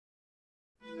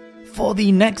For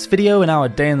the next video in our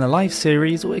Day in the Life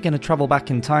series, we're going to travel back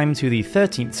in time to the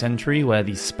 13th century where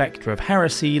the spectre of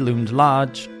heresy loomed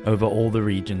large over all the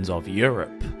regions of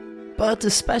Europe, but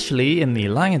especially in the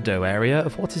Languedoc area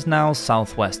of what is now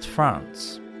southwest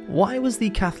France. Why was the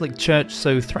Catholic Church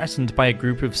so threatened by a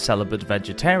group of celibate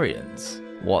vegetarians?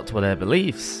 What were their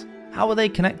beliefs? How were they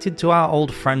connected to our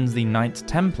old friends the Knights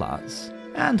Templars?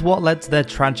 And what led to their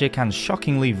tragic and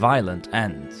shockingly violent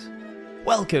end?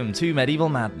 Welcome to Medieval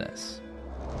Madness.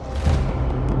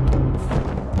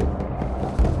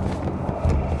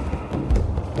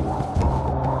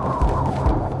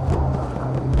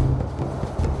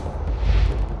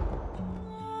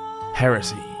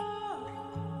 Heresy.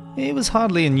 It was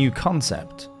hardly a new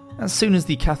concept. As soon as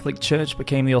the Catholic Church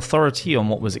became the authority on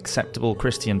what was acceptable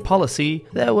Christian policy,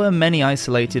 there were many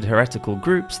isolated heretical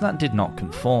groups that did not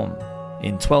conform.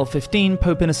 In 1215,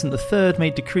 Pope Innocent III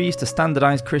made decrees to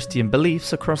standardize Christian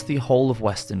beliefs across the whole of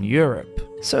Western Europe,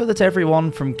 so that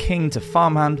everyone from king to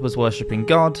farmhand was worshipping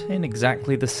God in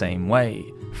exactly the same way,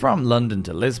 from London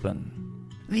to Lisbon.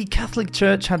 The Catholic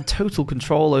Church had total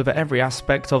control over every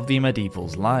aspect of the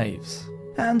medievals' lives,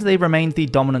 and they remained the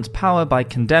dominant power by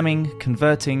condemning,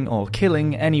 converting, or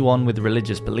killing anyone with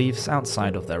religious beliefs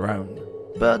outside of their own.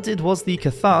 But it was the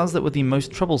Cathars that were the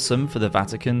most troublesome for the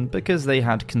Vatican because they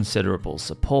had considerable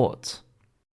support.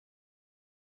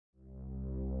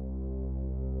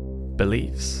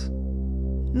 Beliefs.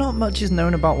 Not much is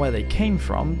known about where they came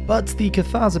from, but the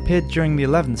Cathars appeared during the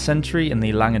 11th century in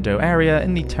the Languedoc area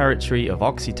in the territory of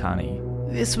Occitanie.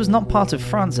 This was not part of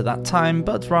France at that time,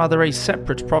 but rather a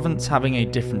separate province having a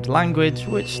different language,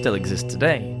 which still exists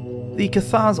today. The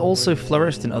Cathars also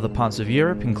flourished in other parts of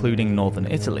Europe, including northern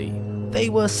Italy. They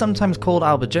were sometimes called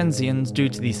Albigensians due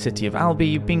to the city of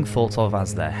Albi being thought of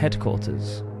as their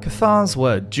headquarters. Cathars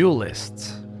were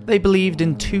dualists. They believed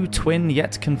in two twin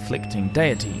yet conflicting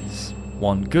deities.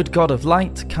 One good god of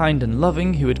light, kind and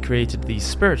loving, who had created the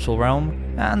spiritual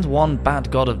realm, and one bad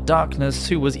god of darkness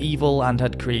who was evil and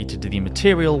had created the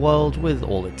material world with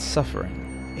all its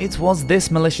suffering. It was this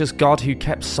malicious god who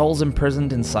kept souls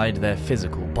imprisoned inside their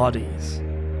physical bodies.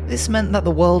 This meant that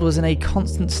the world was in a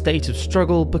constant state of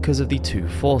struggle because of the two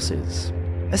forces.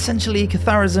 Essentially,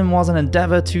 Catharism was an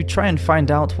endeavour to try and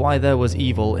find out why there was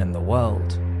evil in the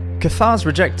world. Cathars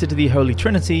rejected the Holy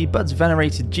Trinity but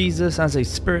venerated Jesus as a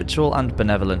spiritual and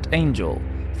benevolent angel,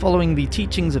 following the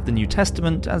teachings of the New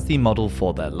Testament as the model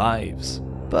for their lives.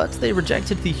 But they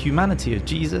rejected the humanity of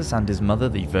Jesus and his mother,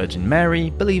 the Virgin Mary,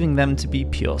 believing them to be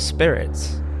pure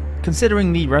spirits.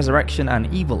 Considering the resurrection an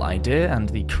evil idea and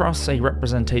the cross a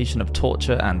representation of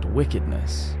torture and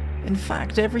wickedness. In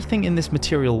fact, everything in this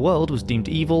material world was deemed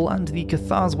evil and the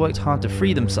Cathars worked hard to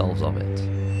free themselves of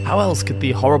it. How else could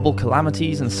the horrible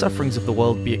calamities and sufferings of the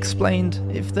world be explained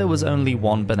if there was only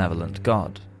one benevolent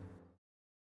God?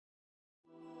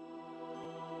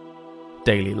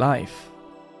 Daily life.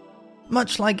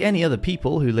 Much like any other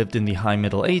people who lived in the High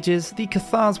Middle Ages, the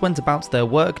Cathars went about their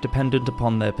work dependent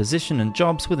upon their position and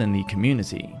jobs within the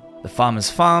community. The farmers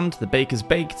farmed, the bakers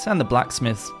baked, and the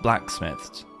blacksmiths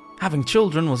blacksmithed. Having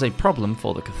children was a problem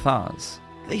for the Cathars.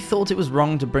 They thought it was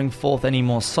wrong to bring forth any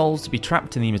more souls to be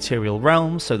trapped in the material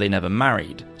realm, so they never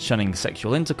married, shunning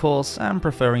sexual intercourse and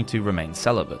preferring to remain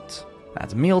celibate.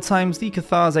 At mealtimes, the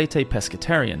Cathars ate a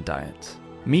pescatarian diet.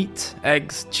 Meat,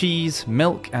 eggs, cheese,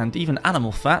 milk, and even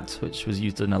animal fat, which was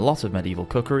used in a lot of medieval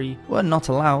cookery, were not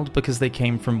allowed because they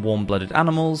came from warm-blooded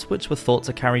animals which were thought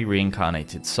to carry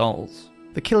reincarnated souls.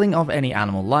 The killing of any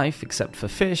animal life except for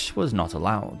fish was not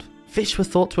allowed. Fish were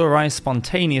thought to arise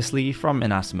spontaneously from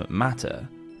inanimate matter,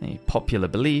 a popular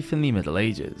belief in the Middle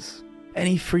Ages.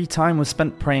 Any free time was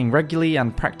spent praying regularly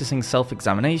and practicing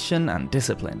self-examination and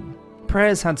discipline.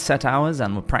 Prayers had set hours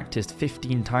and were practiced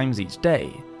 15 times each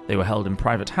day. They were held in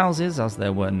private houses as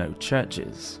there were no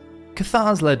churches.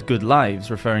 Cathars led good lives,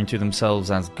 referring to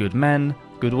themselves as good men,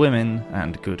 good women,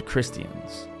 and good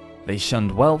Christians. They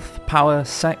shunned wealth, power,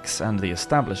 sex, and the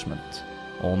establishment.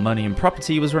 All money and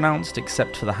property was renounced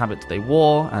except for the habit they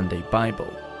wore and a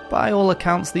Bible. By all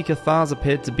accounts, the Cathars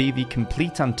appeared to be the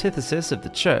complete antithesis of the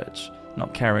church,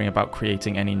 not caring about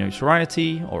creating any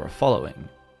notoriety or a following.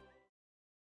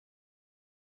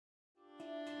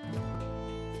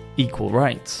 Equal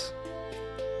rights.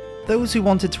 Those who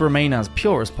wanted to remain as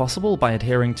pure as possible by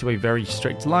adhering to a very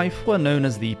strict life were known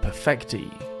as the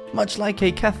perfecti. Much like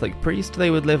a Catholic priest,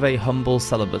 they would live a humble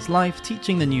celibate life,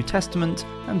 teaching the New Testament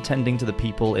and tending to the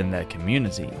people in their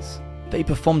communities. They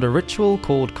performed a ritual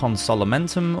called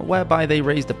consolamentum, whereby they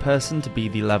raised a person to be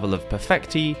the level of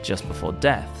perfecti just before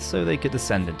death, so they could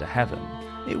ascend into heaven.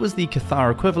 It was the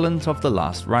Cathar equivalent of the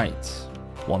last rites.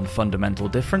 One fundamental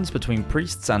difference between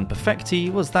priests and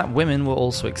perfecti was that women were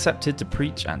also accepted to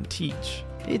preach and teach.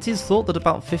 It is thought that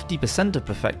about 50% of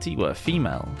perfecti were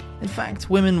female. In fact,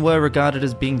 women were regarded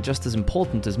as being just as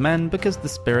important as men because the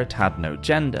spirit had no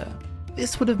gender.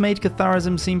 This would have made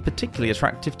Catharism seem particularly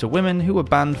attractive to women who were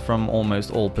banned from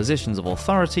almost all positions of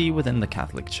authority within the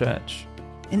Catholic Church.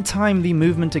 In time, the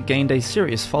movement had gained a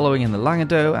serious following in the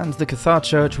Languedoc, and the Cathar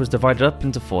Church was divided up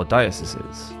into 4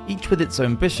 dioceses, each with its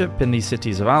own bishop in the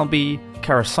cities of Albi,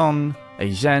 Carcassonne,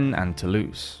 Agen, and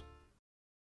Toulouse.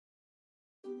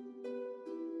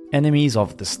 Enemies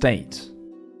of the state.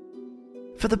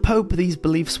 For the Pope, these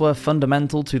beliefs were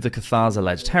fundamental to the Cathars'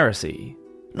 alleged heresy.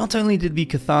 Not only did the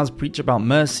Cathars preach about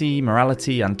mercy,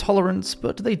 morality, and tolerance,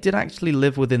 but they did actually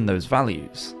live within those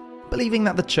values. Believing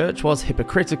that the church was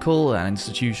hypocritical, an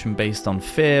institution based on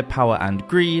fear, power, and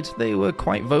greed, they were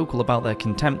quite vocal about their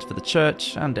contempt for the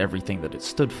church and everything that it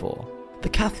stood for. The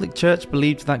Catholic Church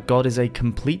believed that God is a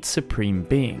complete supreme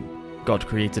being. God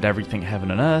created everything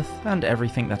heaven and earth, and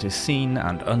everything that is seen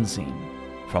and unseen.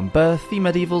 From birth, the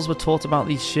medievals were taught about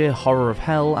the sheer horror of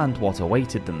hell and what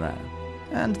awaited them there.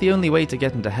 And the only way to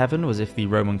get into heaven was if the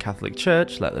Roman Catholic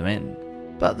Church let them in.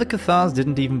 But the Cathars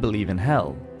didn't even believe in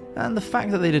hell, and the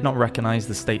fact that they did not recognise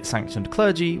the state-sanctioned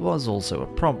clergy was also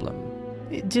a problem.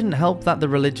 It didn't help that the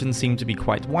religion seemed to be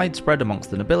quite widespread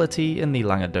amongst the nobility in the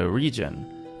Languedoc region,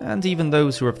 and even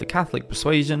those who were of the Catholic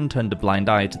persuasion turned a blind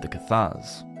eye to the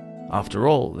Cathars. After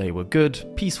all, they were good,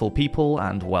 peaceful people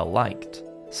and well-liked,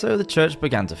 so the church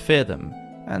began to fear them,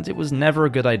 and it was never a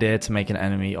good idea to make an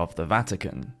enemy of the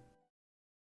Vatican.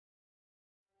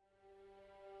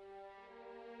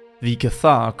 The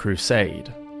Cathar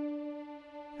Crusade.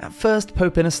 At first,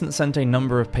 Pope Innocent sent a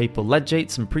number of papal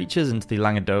legates and preachers into the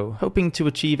Languedoc, hoping to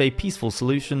achieve a peaceful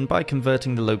solution by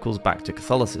converting the locals back to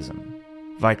Catholicism.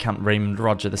 Viscount Raymond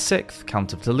Roger VI,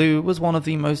 Count of Toulouse, was one of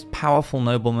the most powerful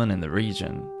noblemen in the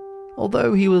region.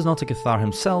 Although he was not a Cathar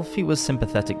himself, he was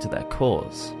sympathetic to their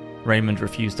cause. Raymond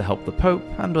refused to help the Pope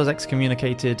and was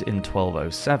excommunicated in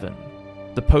 1207.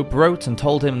 The Pope wrote and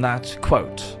told him that,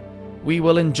 quote, "We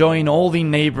will enjoin all the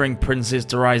neighbouring princes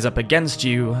to rise up against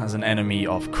you as an enemy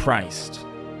of Christ."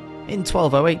 In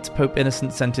 1208, Pope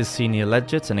Innocent sent his senior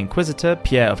legate and inquisitor,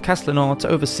 Pierre of Castelnau, to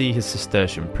oversee his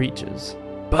Cistercian preachers.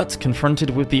 But confronted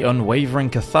with the unwavering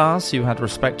Cathars, who had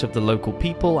respect of the local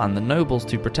people and the nobles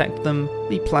to protect them,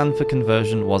 the plan for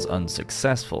conversion was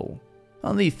unsuccessful.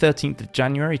 On the 13th of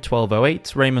January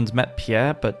 1208, Raymond met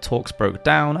Pierre, but talks broke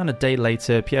down, and a day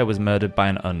later Pierre was murdered by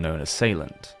an unknown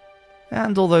assailant.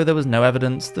 And although there was no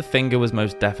evidence, the finger was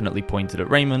most definitely pointed at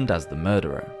Raymond as the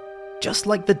murderer. Just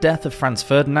like the death of Franz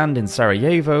Ferdinand in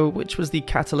Sarajevo, which was the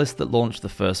catalyst that launched the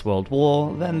First World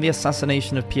War, then the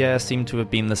assassination of Pierre seemed to have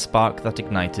been the spark that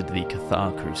ignited the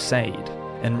Cathar Crusade.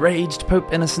 Enraged,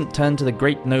 Pope Innocent turned to the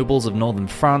great nobles of northern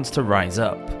France to rise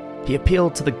up. He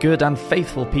appealed to the good and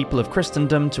faithful people of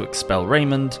Christendom to expel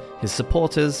Raymond, his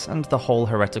supporters, and the whole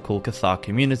heretical Cathar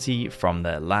community from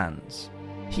their lands.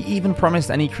 He even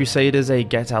promised any crusaders a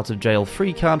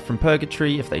get-out-of-jail-free card from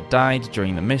purgatory if they died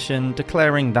during the mission,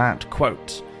 declaring that,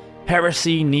 quote,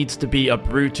 "Heresy needs to be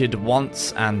uprooted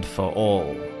once and for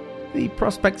all." The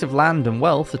prospect of land and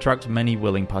wealth attracted many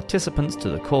willing participants to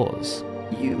the cause.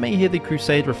 You may hear the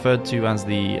crusade referred to as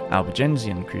the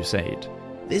Albigensian Crusade.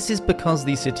 This is because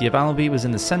the city of Albi was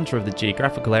in the centre of the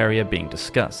geographical area being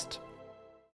discussed.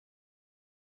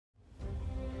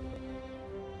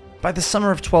 By the summer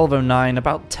of 1209,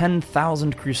 about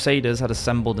 10,000 crusaders had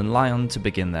assembled in Lyon to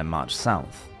begin their march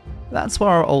south. That's where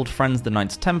our old friends the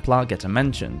Knights Templar get a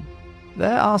mention.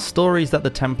 There are stories that the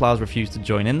Templars refused to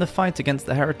join in the fight against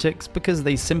the heretics because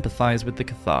they sympathised with the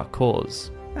Cathar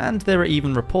cause, and there are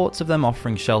even reports of them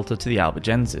offering shelter to the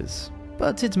Albigenses.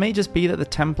 But it may just be that the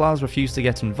Templars refused to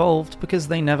get involved because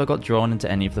they never got drawn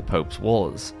into any of the Pope's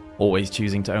wars, always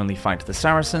choosing to only fight the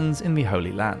Saracens in the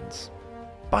Holy Lands.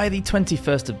 By the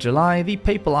 21st of July, the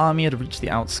papal army had reached the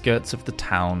outskirts of the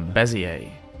town Béziers,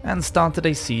 and started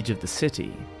a siege of the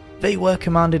city. They were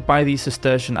commanded by the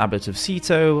Cistercian abbot of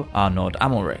Citeaux, Arnaud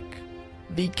Amalric.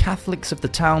 The Catholics of the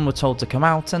town were told to come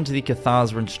out, and the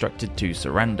Cathars were instructed to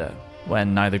surrender.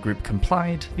 When neither group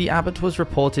complied, the abbot was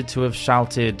reported to have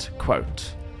shouted,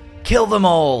 quote, "Kill them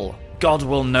all! God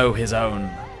will know his own!"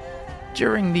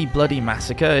 During the bloody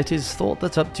massacre, it is thought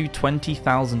that up to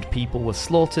 20,000 people were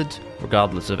slaughtered,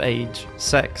 regardless of age,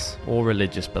 sex, or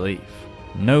religious belief.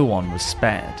 No one was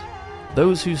spared.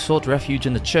 Those who sought refuge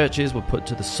in the churches were put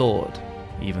to the sword,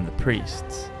 even the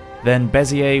priests. Then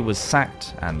Béziers was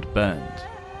sacked and burned.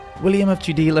 William of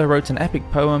Tudela wrote an epic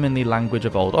poem in the language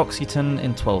of Old Occitan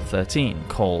in 1213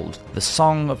 called The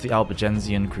Song of the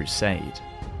Albigensian Crusade.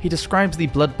 He describes the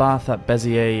bloodbath at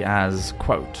Béziers as,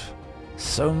 quote,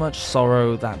 "So much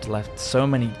sorrow that left so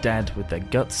many dead with their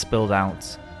guts spilled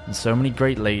out, and so many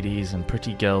great ladies and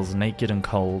pretty girls naked and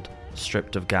cold,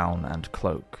 stripped of gown and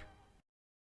cloak."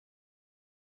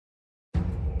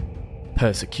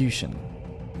 Persecution.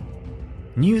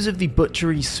 News of the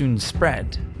butchery soon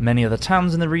spread. Many other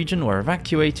towns in the region were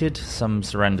evacuated, some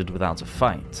surrendered without a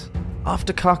fight.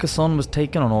 After Carcassonne was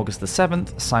taken on August the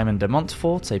 7th, Simon de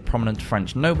Montfort, a prominent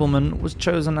French nobleman, was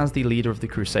chosen as the leader of the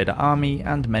Crusader army,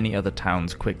 and many other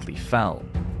towns quickly fell.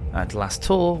 At Last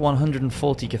Tour,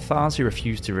 140 Cathars who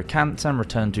refused to recant and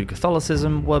return to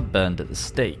Catholicism were burned at the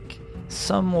stake.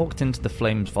 Some walked into the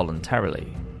flames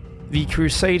voluntarily. The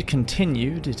crusade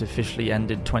continued. It officially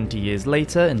ended 20 years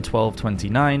later in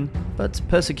 1229, but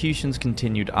persecutions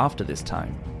continued after this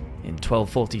time. In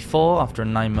 1244, after a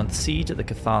 9-month siege at the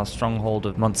Cathar stronghold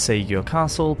of Montségur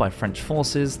Castle by French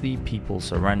forces, the people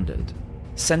surrendered.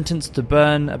 Sentenced to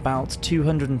burn, about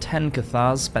 210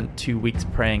 Cathars spent 2 weeks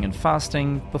praying and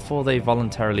fasting before they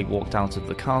voluntarily walked out of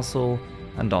the castle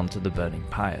and onto the burning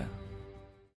pyre.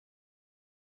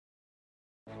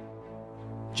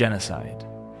 Genocide.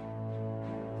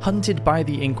 Hunted by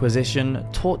the Inquisition,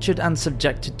 tortured and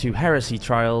subjected to heresy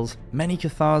trials, many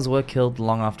Cathars were killed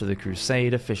long after the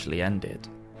Crusade officially ended.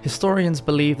 Historians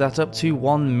believe that up to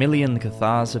 1 million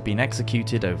Cathars have been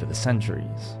executed over the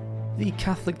centuries. The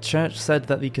Catholic Church said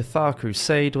that the Cathar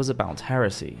Crusade was about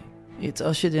heresy. It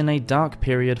ushered in a dark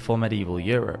period for medieval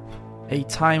Europe, a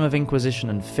time of inquisition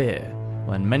and fear,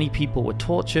 when many people were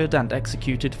tortured and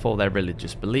executed for their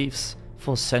religious beliefs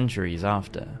for centuries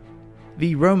after.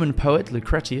 The Roman poet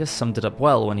Lucretius summed it up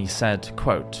well when he said,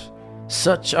 quote,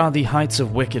 "Such are the heights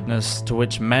of wickedness to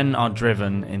which men are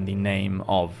driven in the name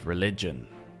of religion."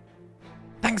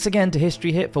 Thanks again to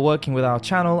History Hit for working with our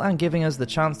channel and giving us the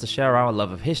chance to share our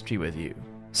love of history with you.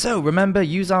 So remember,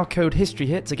 use our code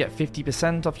HISTORYHIT to get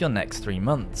 50% off your next 3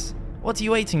 months. What are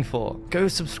you waiting for? Go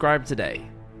subscribe today.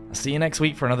 I'll see you next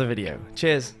week for another video.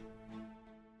 Cheers!